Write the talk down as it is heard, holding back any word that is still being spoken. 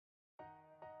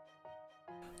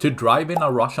To drive in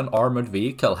a Russian armored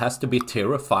vehicle has to be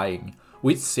terrifying,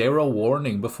 with zero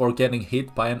warning before getting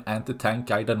hit by an anti-tank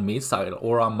guided missile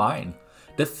or a mine.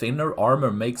 The thinner armor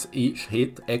makes each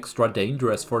hit extra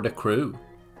dangerous for the crew.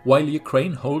 While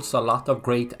Ukraine holds a lot of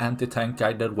great anti-tank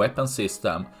guided weapon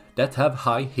systems that have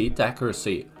high hit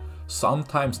accuracy,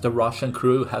 sometimes the Russian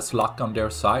crew has luck on their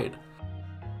side.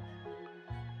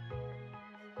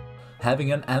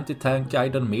 Having an anti-tank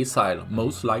guided missile,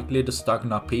 most likely the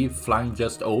Stugna P, flying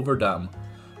just over them,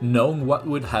 knowing what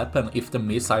would happen if the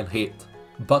missile hit.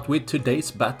 But with today's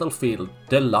battlefield,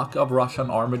 the luck of Russian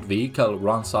armored vehicle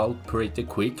runs out pretty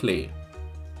quickly.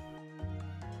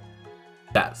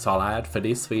 That's all I had for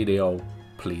this video.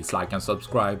 Please like and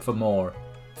subscribe for more.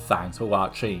 Thanks for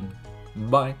watching.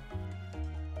 Bye.